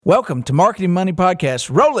Welcome to Marketing Money Podcast.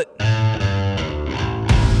 Roll it.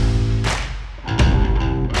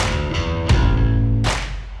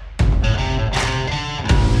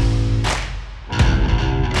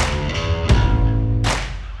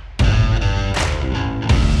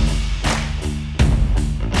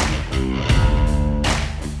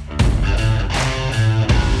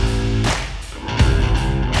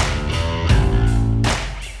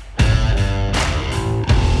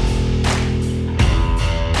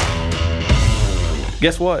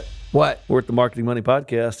 Guess what? What? We're at the Marketing Money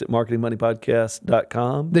Podcast at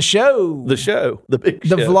marketingmoneypodcast.com. The show. The show. The big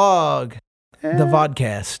show. The vlog. The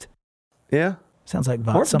vodcast. Yeah. Sounds like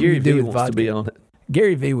Or if something Gary you do Vee with wants vodka. to be on it.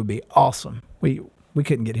 Gary Vee would be awesome. We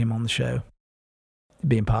couldn't get him on the show. It'd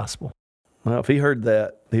be impossible. Well, if he heard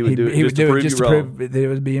that, he would do it He just would to do prove it just you to wrong. prove that it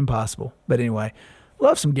would be impossible. But anyway,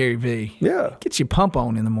 love some Gary Vee. Yeah. Gets you pump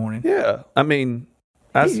on in the morning. Yeah. I mean,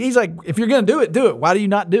 He's like, if you're going to do it, do it. Why do you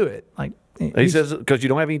not do it? Like he says because you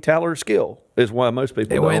don't have any talent or skill is why most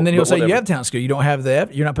people don't. and then he'll but say you whatever. have talent skill. You don't have the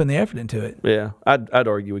effort. You're not putting the effort into it. Yeah, I'd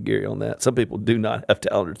argue with Gary on that. Some people do not have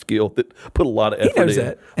talent or skill that put a lot of effort knows in.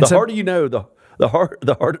 that. And The harder you know, the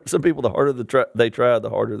harder. Some people, the harder they try, the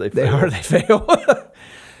harder they fail. The harder they fail.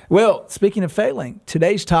 Well, speaking of failing,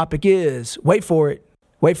 today's topic is, wait for it,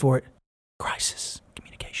 crisis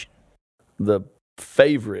communication. The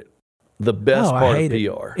best I part hate of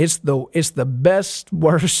it. PR. It's the best,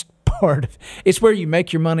 worst part. It's where you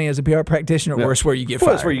make your money as a PR practitioner, or it's where you get Well,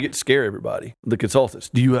 fired. that's where you get to scare everybody. The consultants.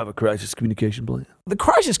 Do you have a crisis communication plan? The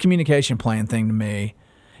crisis communication plan thing to me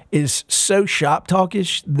is so shop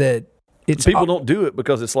talkish that it's People don't do it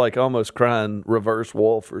because it's like almost crying reverse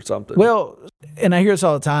wolf or something. Well, and I hear this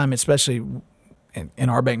all the time, especially in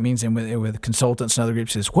our bank meetings and with consultants and other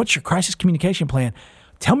groups, is what's your crisis communication plan?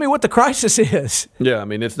 Tell me what the crisis is. yeah, I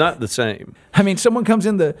mean, it's not the same. I mean, someone comes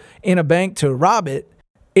in a bank to rob it.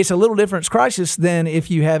 It's a little different crisis than if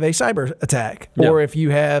you have a cyber attack, or if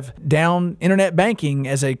you have down internet banking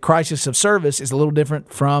as a crisis of service. Is a little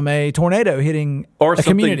different from a tornado hitting Or a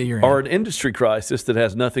community you're in. or an industry crisis that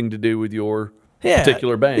has nothing to do with your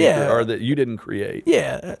particular bank or that you didn't create.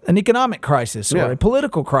 Yeah, an economic crisis or a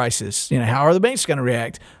political crisis. How are the banks going to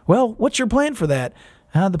react? Well, what's your plan for that?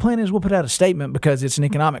 The plan is we'll put out a statement because it's an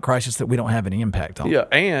economic crisis that we don't have any impact on. Yeah,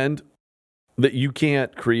 and that you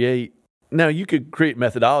can't create. Now, you could create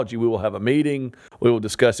methodology. We will have a meeting. We will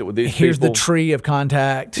discuss it with these Here's people. the tree of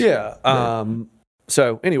contact. Yeah.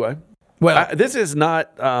 So anyway, Well, this is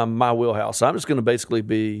not my wheelhouse. So I'm just going to basically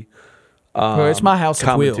be it's my house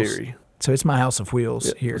of wheels. commentary. So it's my house of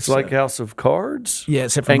wheels here. It's like House of Cards. Yeah,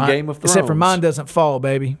 except for and mine, Game of Thrones. Except for mine doesn't fall,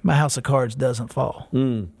 baby. My house of cards doesn't fall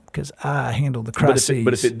because I handle the crises.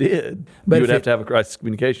 But if it did, But you if would have it- to have a crisis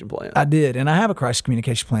communication plan. I did, and I have a crisis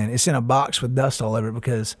communication plan. It's in a box with dust all over it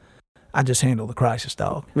because I just handle the crisis,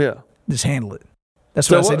 dog. Yeah. Just handle it.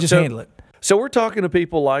 That's what I said. Just handle it. So we're talking to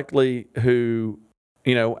people likely who,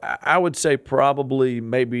 I would say probably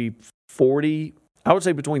maybe 40. I would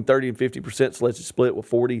say between 30 and 50%. So let's just split with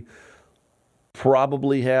 40.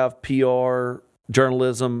 Probably have PR,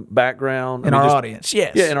 journalism background In our audience,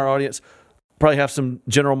 yes. Yeah, in our audience. Probably have some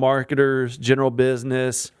general marketers, general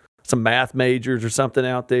business, some math majors or something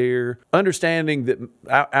out there. Understanding that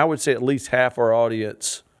I would say at least half our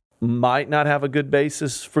audience might not have a good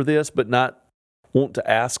basis for this, but not want to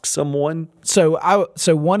ask someone. So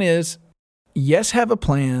one is, yes, have a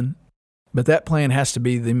plan, but that plan has to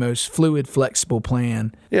be the most fluid, flexible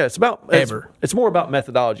plan. Yeah, it's more about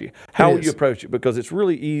methodology. How will you approach it? Because it's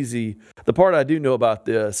really easy. The part I do know about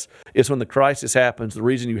this is when the crisis happens, the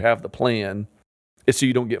reason you have the plan is so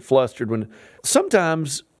you don't get flustered. When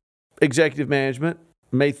sometimes executive management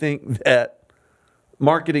may think that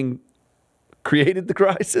marketing created the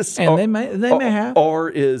crisis, And they may have. or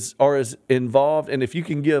is involved. And if you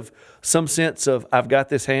can give some sense of I've got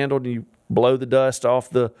this handled, and you blow the dust off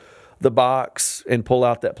the box and pull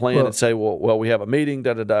out that plan and say, well, we have a meeting,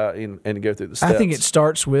 and go through the steps. I think it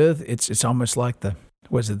starts with it's almost like the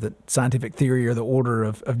scientific theory or the order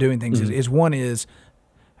of doing things is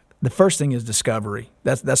the first thing is discovery.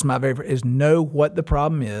 That's my favorite, is know what the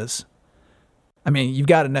problem is. I mean, you've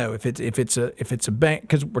got to know if it's a bank,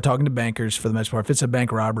 because we're talking to bankers for the most part. If it's a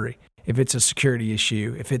bank robbery, if it's a security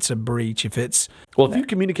issue, if it's a breach, if you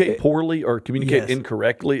communicate poorly or communicate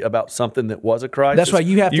incorrectly about something that was a crisis, that's why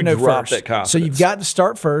you have to know drop first. that confidence. So you've got to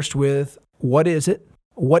start first with what is it?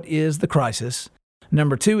 What is the crisis?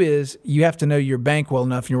 Number two is you have to know your bank well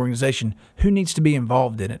enough, your organization, who needs to be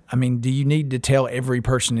involved in it. I mean, do you need to tell every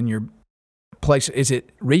person in your place? Is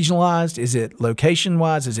it regionalized? Is it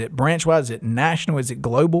location-wise? Is it branch-wise? Is it national? Is it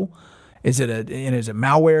global? Is it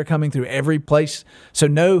malware coming through every place? So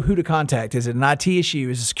know who to contact. Is it an IT issue?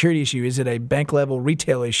 Is it a security issue? Is it a bank level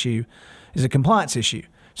retail issue? Is it a compliance issue?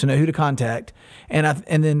 So know who to contact. And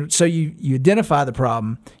then so you identify the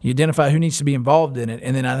problem, you identify who needs to be involved in it.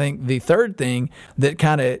 And then I think the third thing that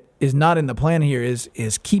kind of is not in the plan here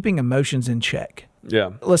is keeping emotions in check.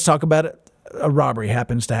 Yeah. Let's talk about it. A robbery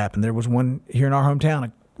happens to happen. There was one here in our hometown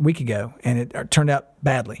a week ago, and it turned out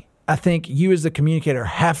badly. I think you as the communicator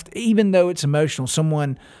have to, even though it's emotional,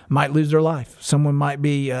 someone might lose their life. Someone might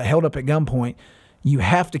be held up at gunpoint. You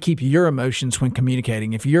have to keep your emotions when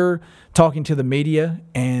communicating. If you're talking to the media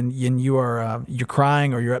and you are you're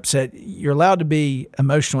crying or you're upset, you're allowed to be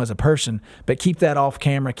emotional as a person, but keep that off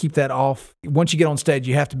camera. Keep that off. Once you get on stage,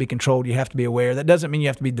 you have to be controlled. You have to be aware. That doesn't mean you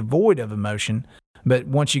have to be devoid of emotion, but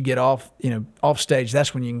once you get off stage,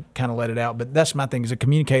 that's when you can kind of let it out. But that's my thing as a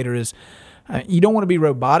communicator is you don't want to be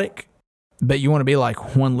robotic, but you want to be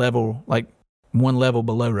like one level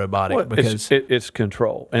below robotic. Well, because it's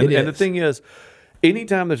control. And the thing is,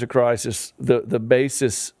 anytime there's a crisis, the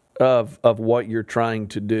basis of what you're trying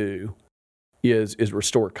to do is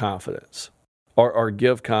restore confidence or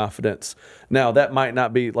give confidence. Now, that might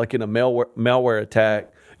not be like in a malware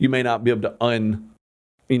attack. You may not be able to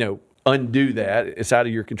undo that. It's out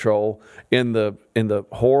of your control. In the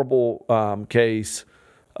horrible case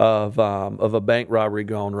of a bank robbery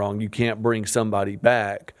gone wrong, you can't bring somebody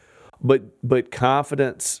back. But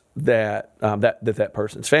confidence that that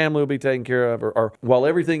person's family will be taken care of, or while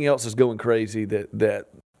everything else is going crazy, that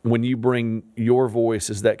when you bring your voice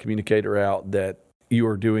as that communicator out, that you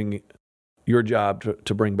are doing your job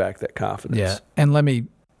to bring back that confidence. Yeah, and let me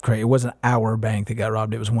correct, it wasn't our bank that got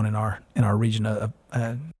robbed; it was one in our region of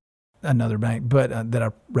another bank, but that I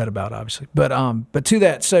read about, obviously. But to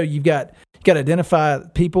that, so you got to identify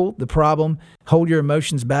people, the problem, hold your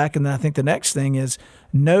emotions back, and then I think the next thing is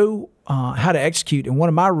know how to execute. And one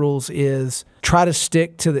of my rules is try to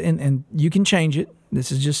stick to and you can change it.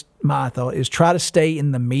 This is just my thought, is try to stay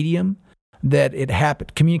in the medium that it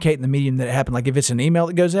happened, communicate in the medium that it happened. Like if it's an email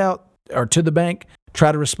that goes out or to the bank,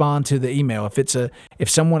 try to respond to the email. If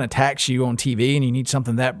someone attacks you on TV and you need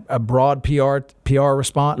something a broad PR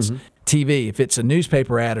response, TV. If it's a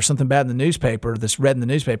newspaper ad or something bad in the newspaper that's read in the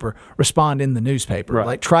newspaper, respond in the newspaper. Right.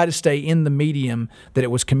 Like try to stay in the medium that it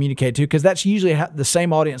was communicated to, because that's usually how the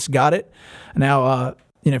same audience got it. Now,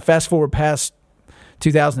 fast forward past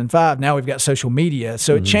 2005, now we've got social media.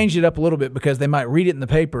 So it changed it up a little bit because they might read it in the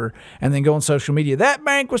paper and then go on social media. That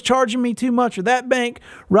bank was charging me too much, or that bank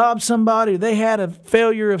robbed somebody, or they had a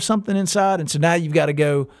failure of something inside. And so now you've got to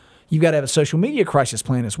have a social media crisis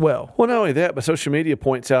plan as well. Well, not only that, but social media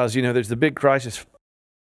points out, there's the big crises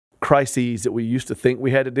that we used to think we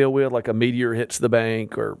had to deal with, like a meteor hits the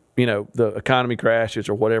bank, or, the economy crashes,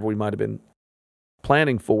 or whatever we might have been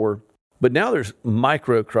planning for. But now there's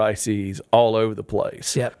micro crises all over the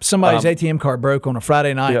place. Yeah, somebody's ATM card broke on a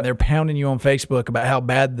Friday night, and they're pounding you on Facebook about how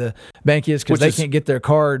bad the bank is because they can't get their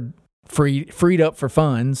card freed up for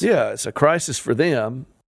funds. Yeah, it's a crisis for them.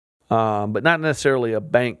 But not necessarily a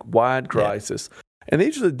bank-wide crisis. Yeah. And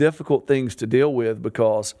these are the difficult things to deal with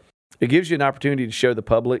because it gives you an opportunity to show the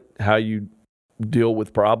public how you deal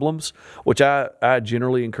with problems, which I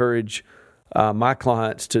generally encourage my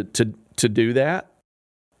clients to do that.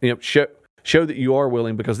 Show that you are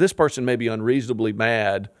willing, because this person may be unreasonably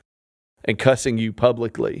mad and cussing you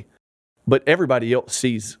publicly, but everybody else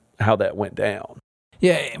sees how that went down.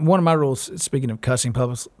 Yeah, one of my rules, speaking of cussing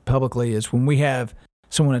publicly, is when we have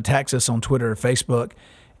someone attacks us on Twitter or Facebook,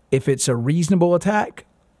 if it's a reasonable attack,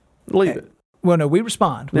 leave it. Well, no, we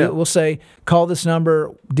respond. Yeah. We'll say, call this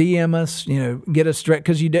number, DM us, get us direct.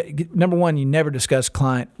 Because number one, you never discuss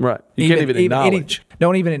client. Right. You can't even acknowledge.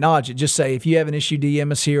 Don't even acknowledge it. Just say, if you have an issue,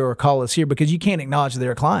 DM us here or call us here, because you can't acknowledge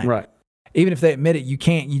they're a client. Right. Even if they admit it, you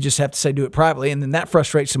can't. You just have to say, do it privately. And then that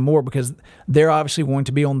frustrates them more because they're obviously going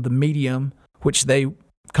to be on the medium which they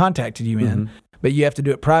contacted you in, but you have to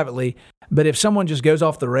do it privately. But if someone just goes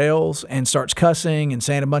off the rails and starts cussing and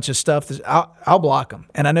saying a bunch of stuff, I'll block them.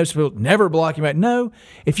 And I know some people never block you. No,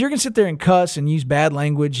 if you're going to sit there and cuss and use bad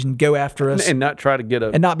language and go after us and not try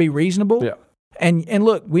to and not be reasonable, yeah. And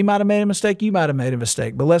look, we might have made a mistake, you might have made a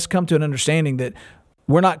mistake, but let's come to an understanding that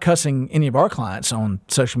we're not cussing any of our clients on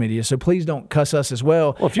social media. So please don't cuss us as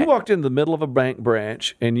well. Well, if you walked in the middle of a bank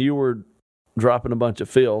branch and you were dropping a bunch of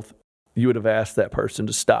filth, you would have asked that person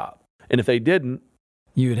to stop. And if they didn't,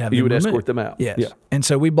 you would escort them out. Yes. Yeah. And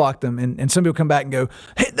so we blocked them. And some people come back and go,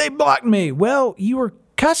 hey, they blocked me. Well, you were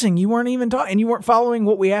cussing. You weren't even talking, and you weren't following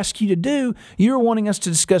what we asked you to do. You were wanting us to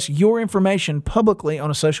discuss your information publicly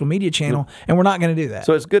on a social media channel, and we're not going to do that.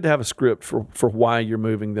 So it's good to have a script for why you're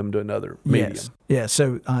moving them to another medium. Yes. Yeah.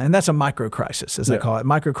 So, and that's a micro crisis, as they call it,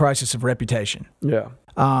 micro crisis of reputation. Yeah.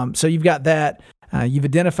 So you've got that. You've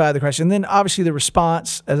identified the crisis. And then obviously the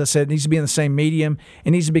response, as I said, needs to be in the same medium.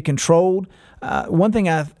 It needs to be controlled. One thing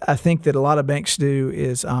I think that a lot of banks do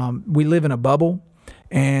is we live in a bubble,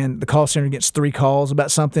 and the call center gets 3 calls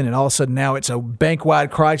about something, and all of a sudden now it's a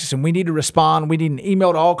bank-wide crisis, and we need to respond. We need an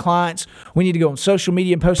email to all clients. We need to go on social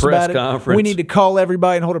media and post about it. We need to call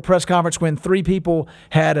everybody and hold a press conference when 3 people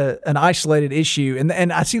had an isolated issue.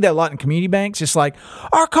 And I see that a lot in community banks. It's like,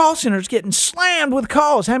 our call center's getting slammed with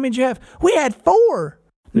calls. How many did you have? We had 4.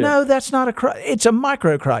 Yeah. No, that's not it's a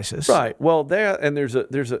micro crisis. Right. Well, that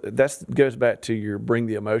goes back to your bring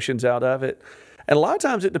the emotions out of it. And a lot of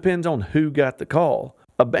times it depends on who got the call.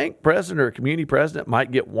 A bank president or a community president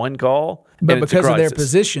might get 1 call, but because of their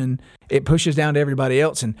position, it pushes down to everybody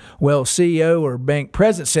else. And, well, CEO or bank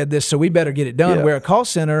president said this, so we better get it done. Yeah. Where a call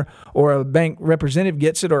center or a bank representative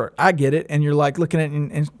gets it, or I get it, and you're like looking at it,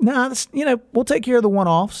 and we'll take care of the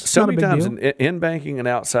one-offs. So many times in banking and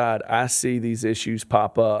outside, I see these issues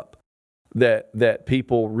pop up that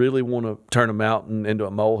people really want to turn a mountain into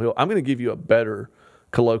a molehill. I'm going to give you a better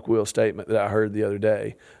colloquial statement that I heard the other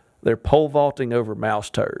day. They're pole vaulting over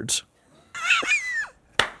mouse turds.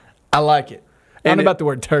 I like it. I don't know about the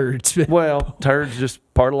word turds. Well, turds just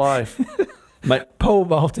part of life. Pole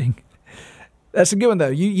vaulting. That's a good one, though.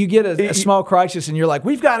 You get a small crisis, and you're like,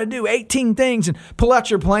 we've got to do 18 things, and pull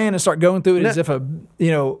out your plan and start going through it as if a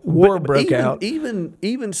war broke out.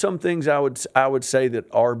 Even some things I would say that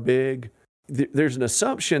are big, there's an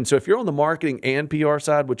assumption. So if you're on the marketing and PR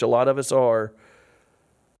side, which a lot of us are,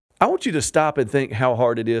 I want you to stop and think how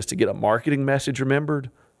hard it is to get a marketing message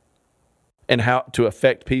remembered and how to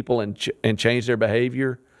affect people and change their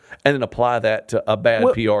behavior, and then apply that to a bad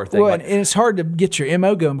PR thing. Well, and it's hard to get your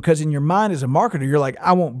MO going, because in your mind as a marketer, you're like,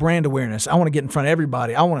 I want brand awareness. I want to get in front of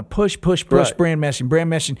everybody. I want to push right. brand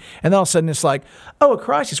messaging. And then all of a sudden it's like, a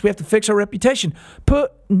crisis. We have to fix our reputation.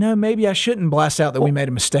 Maybe I shouldn't blast out that we made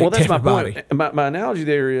a mistake. Well, that's to everybody. my point. My analogy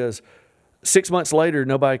there is, 6 months later,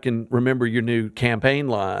 nobody can remember your new campaign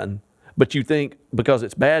line, but you think because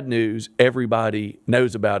it's bad news, everybody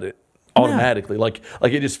knows about it automatically. No. Like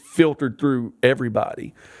it just filtered through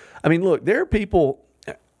everybody. I mean, look, there are people,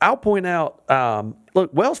 I'll point out,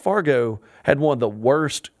 Wells Fargo had one of the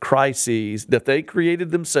worst crises that they created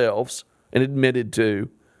themselves and admitted to.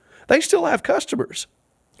 They still have customers.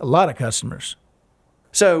 A lot of customers.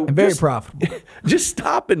 So and very profitable. Just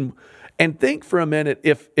stop and think for a minute,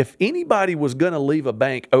 if anybody was going to leave a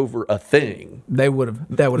bank over a thing, that would have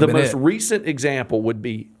been the most recent example would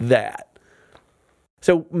be that.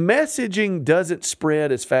 So messaging doesn't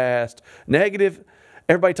spread as fast. Negative,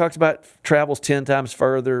 everybody talks about travels 10 times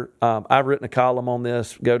further. I've written a column on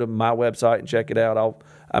this. Go to my website and check it out.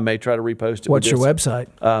 I may try to repost it. What's your website?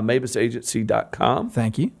 MavisAgency.com.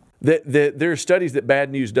 Thank you. There are studies that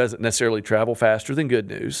bad news doesn't necessarily travel faster than good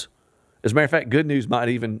news. As a matter of fact, good news might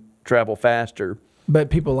even travel faster.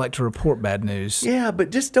 But people like to report bad news. Yeah,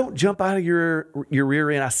 but just don't jump out of your rear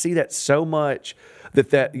end. I see that so much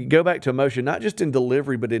that you go back to emotion, not just in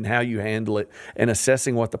delivery, but in how you handle it and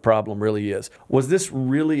assessing what the problem really is. Was this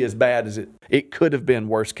really as bad as it could have been,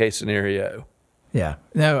 worst case scenario? Yeah.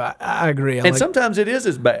 No, I agree. And sometimes it is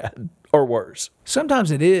as bad or worse.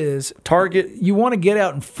 Sometimes it is. You want to get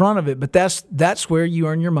out in front of it, but that's where you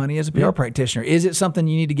earn your money as a PR practitioner. Is it something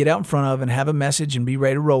you need to get out in front of and have a message and be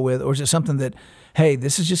ready to roll with, or is it something that, hey,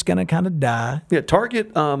 this is just going to kind of die? Yeah,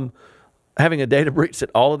 Target having a data breach that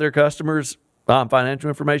all of their customers' financial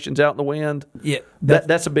information's out in the wind. Yeah,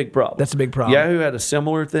 that's a big problem. That's a big problem. Yahoo had a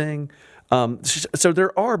similar thing. So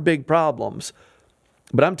there are big problems,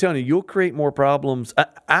 but I'm telling you, you'll create more problems.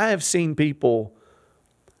 I have seen people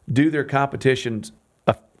do their competitions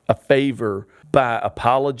a favor by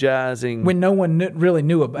apologizing when no one really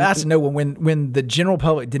knew about. That's no one when the general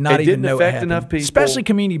public did not even know it happened. Enough people, especially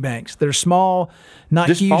community banks. They're small, not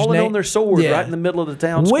just huge. Just falling on their sword right in the middle of the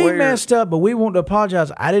town square. We messed up, but we want to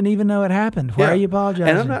apologize. I didn't even know it happened. Why are you apologizing?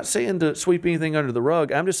 And I'm not saying to sweep anything under the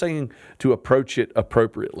rug. I'm just saying to approach it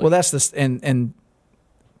appropriately. Well, that's this, and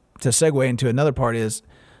to segue into another part is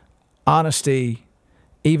honesty.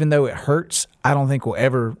 Even though it hurts, I don't think will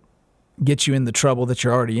ever get you in the trouble that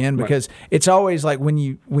you're already in, because it's always like when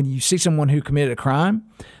you see someone who committed a crime,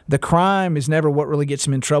 the crime is never what really gets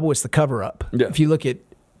them in trouble. It's the cover up. Yeah. If you look at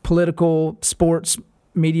political, sports,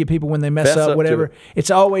 media people, when they mess up, whatever,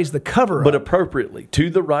 it's always the cover up. But appropriately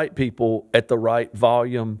to the right people at the right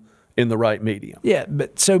volume in the right medium. Yeah,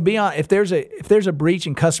 but so beyond, if there's a breach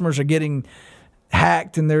and customers are getting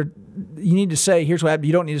hacked and you need to say, here's what happened.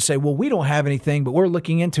 You don't need to say, well, we don't have anything, but we're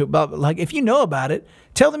looking into it. But like, if you know about it,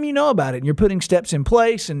 tell them you know about it, and you're putting steps in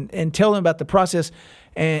place, and tell them about the process,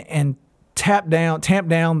 and tamp down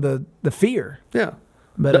the fear. Yeah,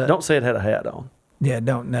 but don't say it had a hat on. Yeah,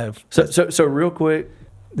 don't know. So real quick,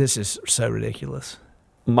 this is so ridiculous.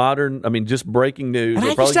 Modern, I mean, just breaking news. And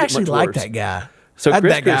I just actually like that guy. So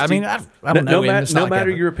Chris that guy, Christie, I don't know him. No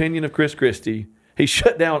matter your opinion of Chris Christie, he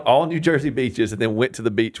shut down all New Jersey beaches and then went to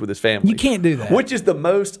the beach with his family. You can't do that. Which is the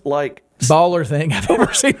most baller thing I've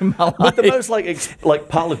ever seen in my life. But the most like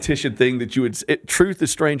politician thing that you would. Truth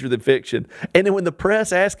is stranger than fiction. And then when the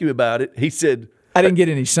press asked him about it, he said, I didn't get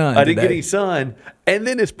any sun. I didn't get any sun. And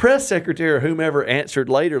then his press secretary or whomever answered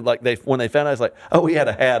later, when they found out, it's like, oh, he had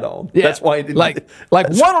a hat on. Yeah. That's why he didn't. Like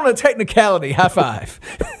one on a technicality. High five.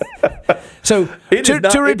 So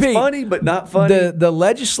to repeat, it's funny but not funny. The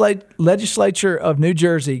legislature of New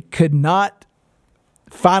Jersey could not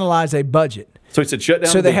finalize a budget. So he said shut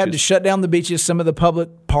down. So they had to shut down the beaches, some of the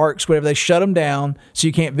public parks, whatever. They shut them down so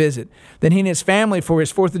you can't visit. Then he and his family, for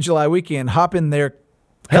his 4th of July weekend, hop in their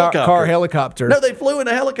helicopter. No, they flew in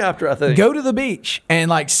a helicopter, I think. Go to the beach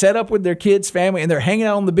and set up with their kids' family, and they're hanging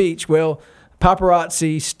out on the beach. Well,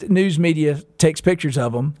 paparazzi, news media takes pictures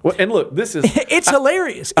of them. Well, and look, this is it's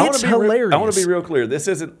hilarious. It's hilarious. I want to be real clear. This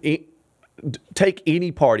isn't take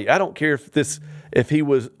any party. I don't care if he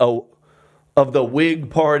was of the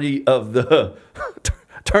Whig Party of the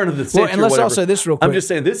turn of the century. Well, and let's also this real quick. I'm just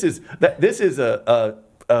saying this is a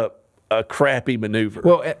crappy maneuver.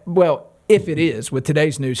 Well. If it is with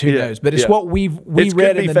today's news, who knows? But it's what we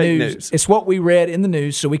read in the news. It's what we read in the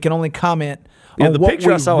news, so we can only comment on the what picture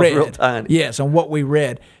we I saw read. was real tiny. Yes, on what we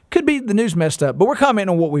read. Could be the news messed up, but we're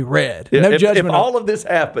commenting on what we read. Yeah, no judgment. If all of this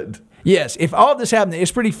happened. Yes, if all of this happened,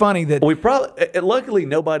 it's pretty funny that we probably. Luckily,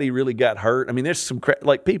 nobody really got hurt. I mean, there's some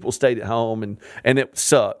people stayed at home, and it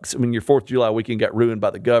sucks. I mean, your 4th of July weekend got ruined by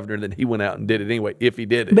the governor, and then he went out and did it anyway. If he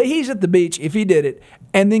did it, but he's at the beach if he did it,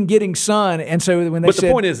 and then getting sun, and so when they but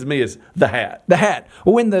the point is the hat. The hat.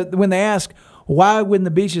 Well, when they ask why wouldn't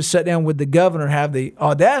the beaches shut down, would the governor have the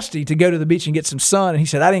audacity to go to the beach and get some sun? And he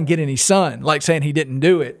said, I didn't get any sun, like saying he didn't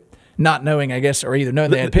do it. Not knowing, I guess, or either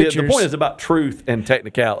knowing they had pictures. The point is about truth and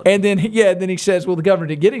technicality. And then he says, well, the governor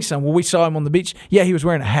didn't get any sun. Well, we saw him on the beach. Yeah, he was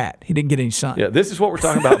wearing a hat. He didn't get any sun. Yeah, this is what we're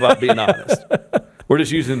talking about being honest. We're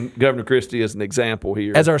just using Governor Christie as an example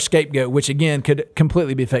here. As our scapegoat, which, again, could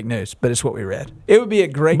completely be fake news, but it's what we read. It would be a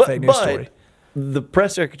great fake news story. The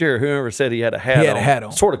press secretary, whoever said he had a hat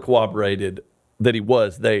on, sort of corroborated that he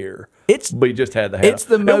was there. But he just had the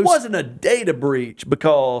hat on. It wasn't a data breach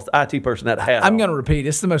because the IT person had a hat on. I'm going to repeat,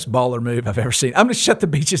 it's the most baller move I've ever seen. I'm going to shut the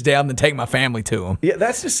beaches down and then take my family to them. Yeah,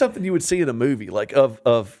 that's just something you would see in a movie.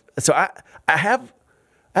 So I have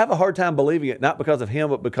a hard time believing it, not because of him,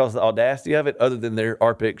 but because of the audacity of it, other than there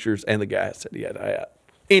are pictures and the guy said he had a hat.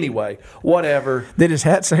 Anyway, whatever. Did his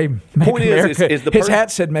hat say "Make America"? His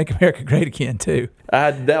hat said "Make America Great Again" too.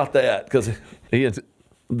 I doubt that because he is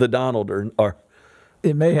the Donald or.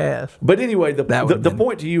 It may have. But anyway, the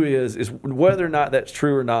point to you is whether or not that's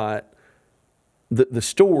true or not, the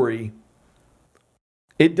story,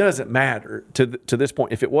 it doesn't matter to this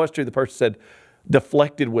point. If it was true, the person said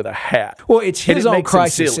deflected with a hat. Well, it's his own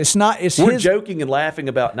crisis. We're joking and laughing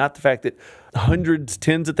about not the fact that hundreds,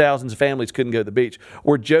 tens of thousands of families couldn't go to the beach.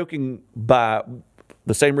 We're joking by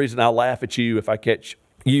the same reason I'll laugh at you if I catch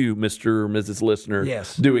you, Mr. or Mrs. Listener,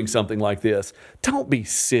 doing something like this. Don't be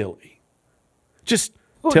silly. Just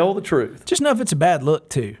tell the truth. Just know if it's a bad look,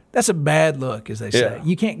 too. That's a bad look, as they say. Yeah.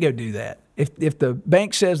 You can't go do that. If the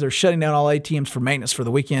bank says they're shutting down all ATMs for maintenance for the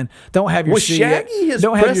weekend, don't have your CEO. Shaggy his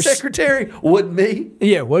press secretary? Wasn't me.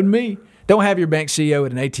 Yeah, wasn't me. Don't have your bank CEO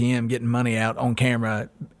at an ATM getting money out on camera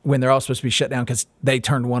when they're all supposed to be shut down because they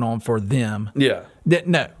turned one on for them. Yeah.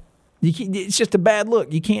 No. It's just a bad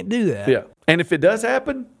look. You can't do that. Yeah. And if it does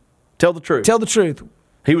happen, tell the truth. Tell the truth.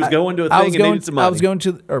 He was going to a thing and needed some money.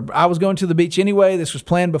 I was going to the beach anyway. This was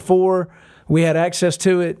planned before. We had access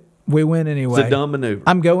to it. We went anyway. It's a dumb maneuver.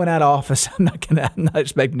 I'm going out of office. I'm not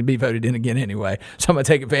expecting to be voted in again anyway. So I'm going to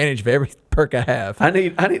take advantage of every perk I have. I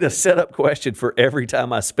need a setup question for every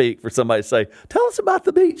time I speak for somebody to say, tell us about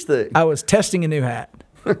the beach thing. I was testing a new hat.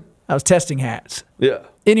 I was testing hats. Yeah.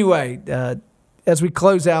 Anyway, as we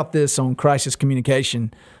close out this on crisis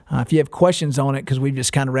communication, if you have questions on it, because we've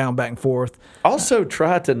just kind of round back and forth. Also,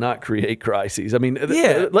 try to not create crises. I mean,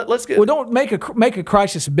 let's get. Well, don't make a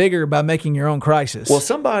crisis bigger by making your own crisis. Well,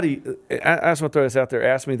 somebody, I just want to throw this out there,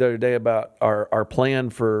 asked me the other day about our plan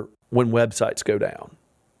for when websites go down.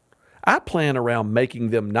 I plan around making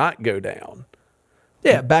them not go down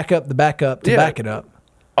Yeah, back up the backup to back it up.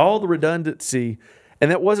 All the redundancy, and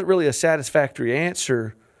that wasn't really a satisfactory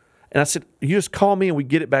answer. And I said, you just call me and we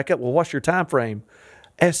get it back up. Well, what's your time frame?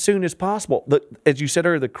 As soon as possible. As you said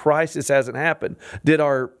earlier, the crisis hasn't happened. Did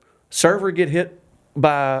our server get hit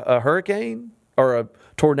by a hurricane or a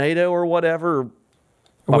tornado or whatever?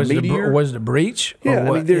 Was it a breach? Yeah,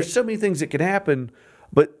 I mean, there's so many things that can happen,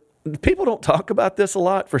 but people don't talk about this a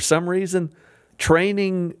lot for some reason.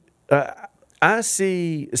 Training, I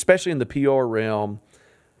see, especially in the PR realm,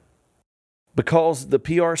 because the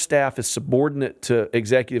PR staff is subordinate to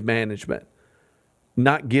executive management,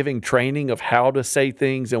 not giving training of how to say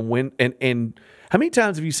things and when. And how many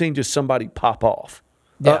times have you seen just somebody pop off?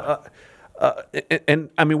 Yeah. And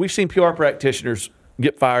I mean, we've seen PR practitioners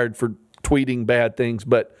get fired for tweeting bad things,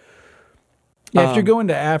 but if you're going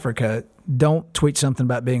to Africa, don't tweet something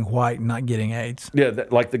about being white and not getting AIDS. Yeah,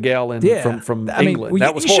 like the gal from England.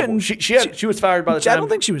 That was horrible. She was fired by the time. I don't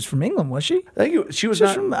think she was from England, was she? I think she was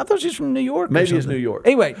not. I thought she was from New York. Maybe it's New York.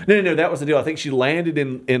 Anyway, no, that was the deal. I think she landed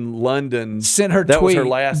in London. Sent her that tweet. Was her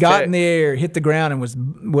last got text. In the air, hit the ground, and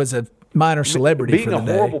was a minor celebrity. Being for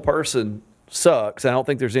the a horrible person sucks. I don't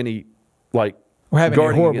think there's any we're having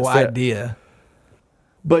a horrible idea.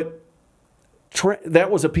 But that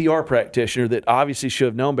was a PR practitioner that obviously should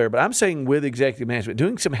have known better. But I'm saying with executive management,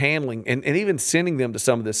 doing some handling and even sending them to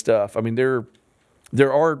some of this stuff. I mean, there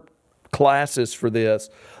are classes for this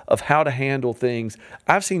of how to handle things.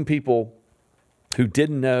 I've seen people who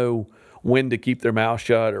didn't know when to keep their mouth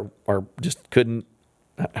shut or just couldn't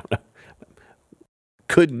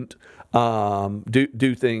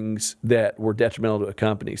do things that were detrimental to a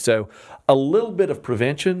company. So a little bit of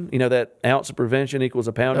prevention, that ounce of prevention equals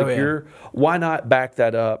a pound of cure. Why not back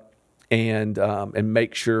that up and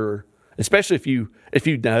make sure, especially if you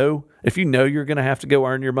know you're going to have to go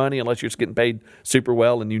earn your money unless you're just getting paid super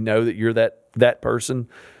well and you know that you're that person,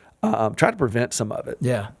 try to prevent some of it.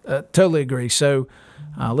 Yeah, totally agree. So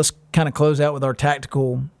let's kind of close out with our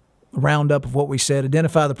tactical roundup of what we said.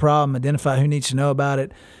 Identify the problem, identify who needs to know about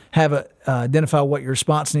it, identify what your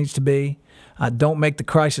response needs to be. Don't make the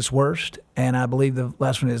crisis worse. And I believe the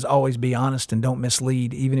last one is always be honest and don't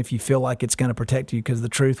mislead, even if you feel like it's going to protect you, because the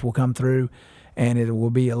truth will come through and it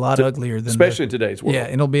will be a lot uglier than especially in today's world. Yeah,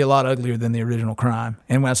 it'll be a lot uglier than the original crime.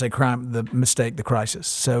 And when I say crime, the mistake, the crisis.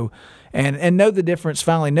 So, and know the difference.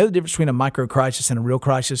 Finally, know the difference between a micro crisis and a real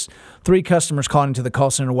crisis. 3 customers calling into the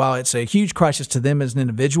call center, while it's a huge crisis to them as an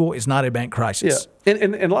individual, is not a bank crisis. Yeah,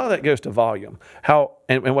 and a lot of that goes to volume.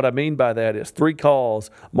 And what I mean by that is 3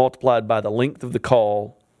 calls multiplied by the length of the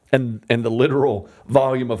call and the literal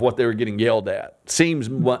volume of what they were getting yelled at seems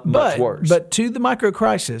much worse. But to the micro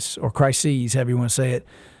crisis, or crises, however you want to say it,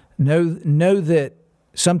 know that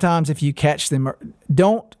sometimes if you catch them,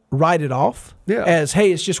 don't write it off as,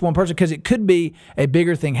 hey, it's just one person, because it could be a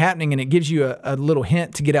bigger thing happening, and it gives you a little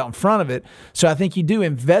hint to get out in front of it. So I think you do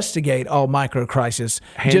investigate all micro crises.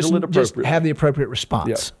 Handle it appropriately. Just have the appropriate response.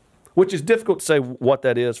 Yeah. Which is difficult to say what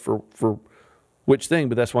that is for which thing,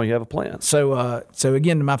 but that's why you have a plan. So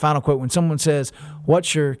again, my final quote, when someone says,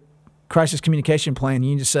 what's your crisis communication plan,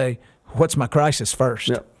 you can just say, what's my crisis first?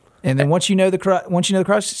 Yep. And then once you know the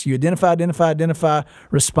crisis, you identify,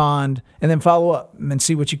 respond, and then follow up and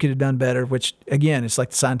see what you could have done better, which, again, it's like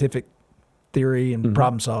the scientific theory and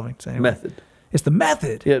problem solving. So anyway, method. It's the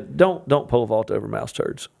method. Yeah, don't pole vault over mouse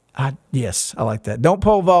turds. Yes, I like that. Don't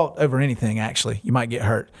pole vault over anything, actually. You might get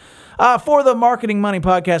hurt. For the Marketing Money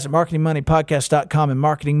Podcast at marketingmoneypodcast.com and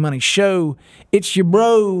Marketing Money Show, it's your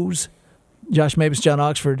bros, Josh Mavis, John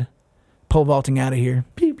Oxford, pole vaulting out of here.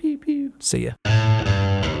 Pew, pew, pew. See ya.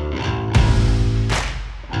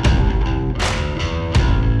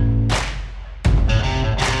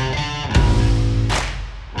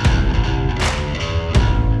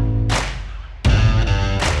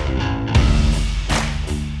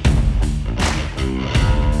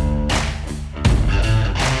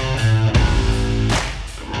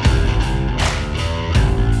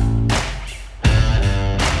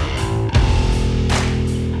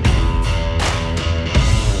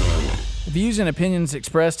 Views and opinions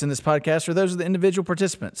expressed in this podcast are those of the individual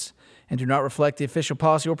participants and do not reflect the official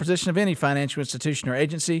policy or position of any financial institution or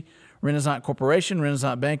agency, Renaissance Corporation,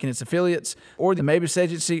 Renaissance Bank and its affiliates, or the Mavis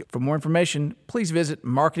Agency. For more information, please visit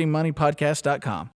marketingmoneypodcast.com.